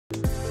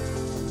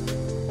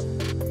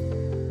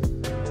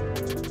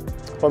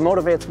What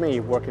motivates me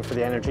working for the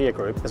Energia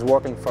Group is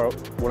working for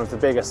one of the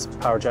biggest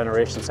power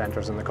generation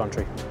centres in the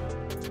country.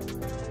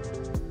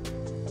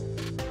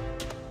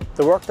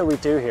 The work that we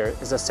do here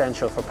is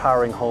essential for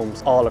powering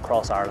homes all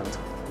across Ireland.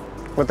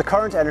 With the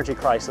current energy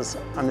crisis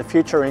and the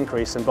future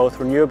increase in both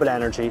renewable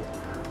energy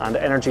and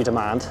energy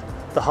demand,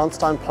 the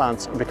Hunstone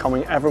plants are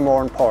becoming ever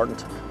more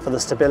important for the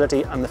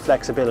stability and the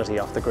flexibility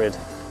of the grid.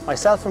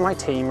 Myself and my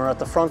team are at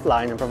the front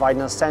line in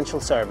providing an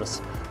essential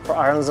service for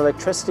Ireland's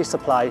electricity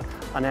supply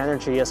and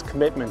Energia's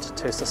commitment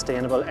to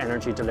sustainable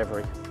energy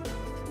delivery.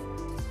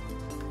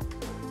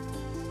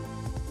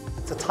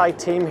 It's a tight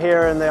team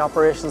here in the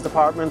operations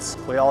departments.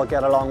 We all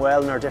get along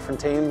well in our different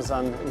teams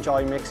and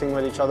enjoy mixing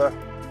with each other.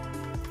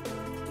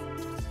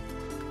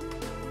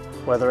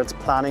 Whether it's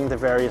planning the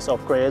various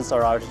upgrades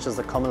or outages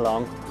that come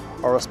along,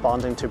 or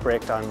responding to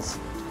breakdowns,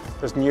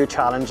 there's new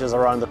challenges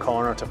around the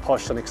corner to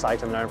push and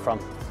excite and learn from.